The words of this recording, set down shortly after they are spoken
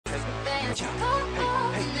And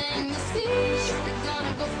then you see it's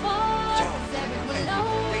gonna go far, 'cause everyone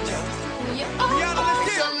knows who you are.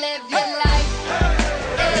 So live your life.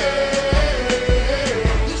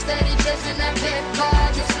 You steady chasing that big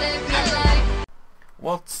car, just live your life.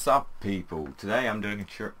 What's up, people? Today I'm doing a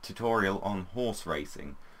tutorial on horse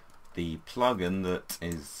racing, the plugin that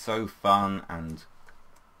is so fun and,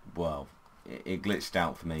 well, it glitched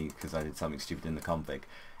out for me because I did something stupid in the config.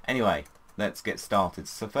 Anyway, let's get started.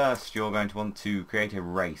 So first you're going to want to create a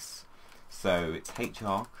race. So it's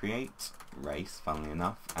HR create race, funnily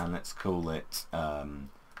enough, and let's call it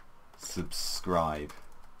subscribe.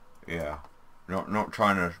 Yeah, not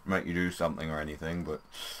trying to make you do something or anything, but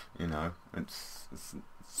you know, it's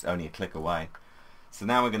only a click away. So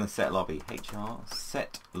now we're going to set lobby. HR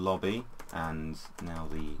set lobby, and now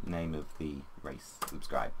the name of the race,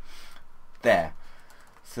 subscribe. There.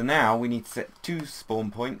 So now we need to set 2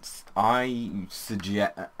 spawn points. I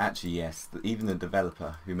suggest, actually yes, even the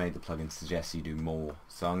developer who made the plugin suggests you do more.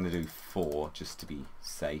 So I'm going to do 4 just to be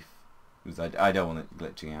safe, because I don't want it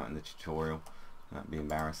glitching out in the tutorial. That'd be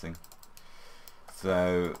embarrassing.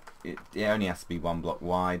 So it only has to be 1 block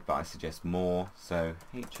wide, but I suggest more. So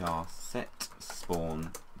HR set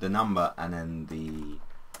spawn, the number, and then the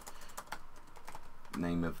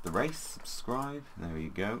name of the race, subscribe. There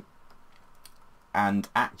you go. And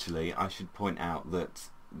actually I should point out that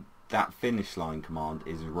that finish line command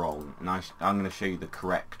is wrong, and I'm going to show you the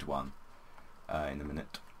correct one in a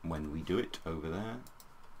minute when we do it over there.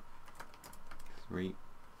 3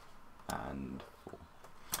 and 4.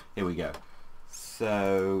 Here we go.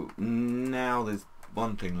 So now there's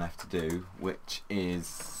one thing left to do, which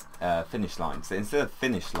is finish line. So instead of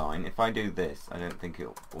finish line, if I do this, I don't think it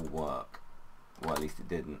will work. Well, at least it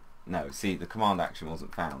didn't. No, see, the command action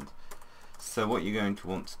wasn't found. So what you're going to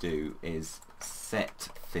want to do is set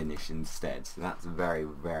finish instead. So that's very,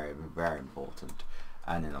 very, very important.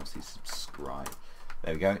 And then obviously subscribe.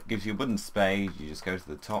 There we go. It gives you a button space. You just go to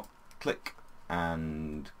the top, click,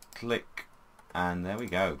 and there we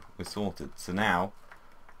go. We're sorted. So now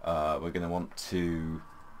we're going to want to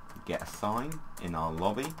get a sign in our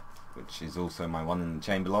lobby, which is also my one in the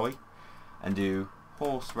chamber lobby, and do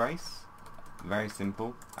horse race. Very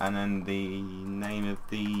simple. And then the name of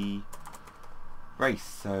the race,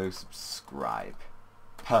 so subscribe.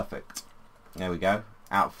 Perfect. There we go.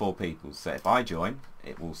 Out of 4 people. So if I join,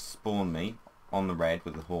 it will spawn me on the red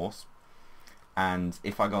with the horse. And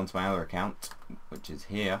if I go onto my other account, which is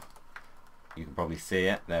here, you can probably see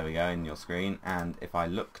it. There we go in your screen. And if I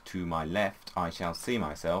look to my left, I shall see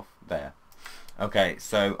myself there. Okay,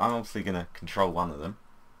 so I'm obviously going to control one of them.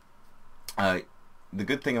 The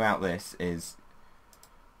good thing about this is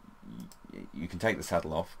you can take the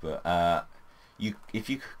saddle off, but if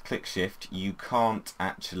you click shift, you can't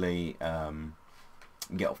actually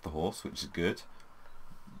get off the horse, which is good.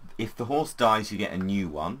 If the horse dies, you get a new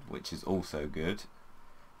one, which is also good.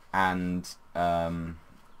 And sorry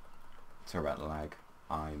about the lag,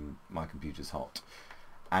 my computer's hot.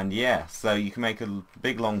 And yeah, so you can make a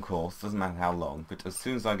big long course, doesn't matter how long, but as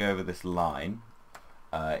soon as I go over this line,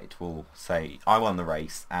 it will say I won the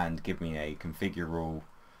race and give me a configure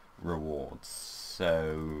rewards.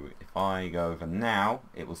 So if I go over now,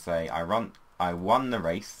 it will say I won the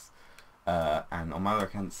race, and on my other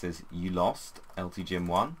account it says you lost, LT Gym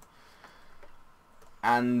 1.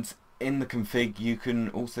 And in the config you can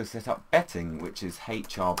also set up betting, which is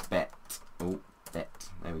HR bet. Oh, bet.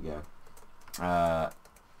 There we go. I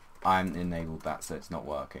haven't enabled that, so it's not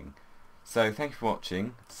working. So thank you for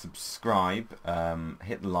watching. Subscribe,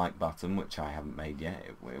 hit the like button, which I haven't made yet.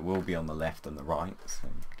 It will be on the left and the right, so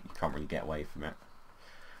you can't really get away from it.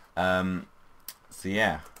 So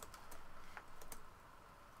yeah,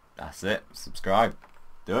 that's it. Subscribe.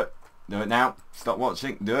 Do it now. Stop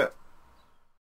watching. Do it.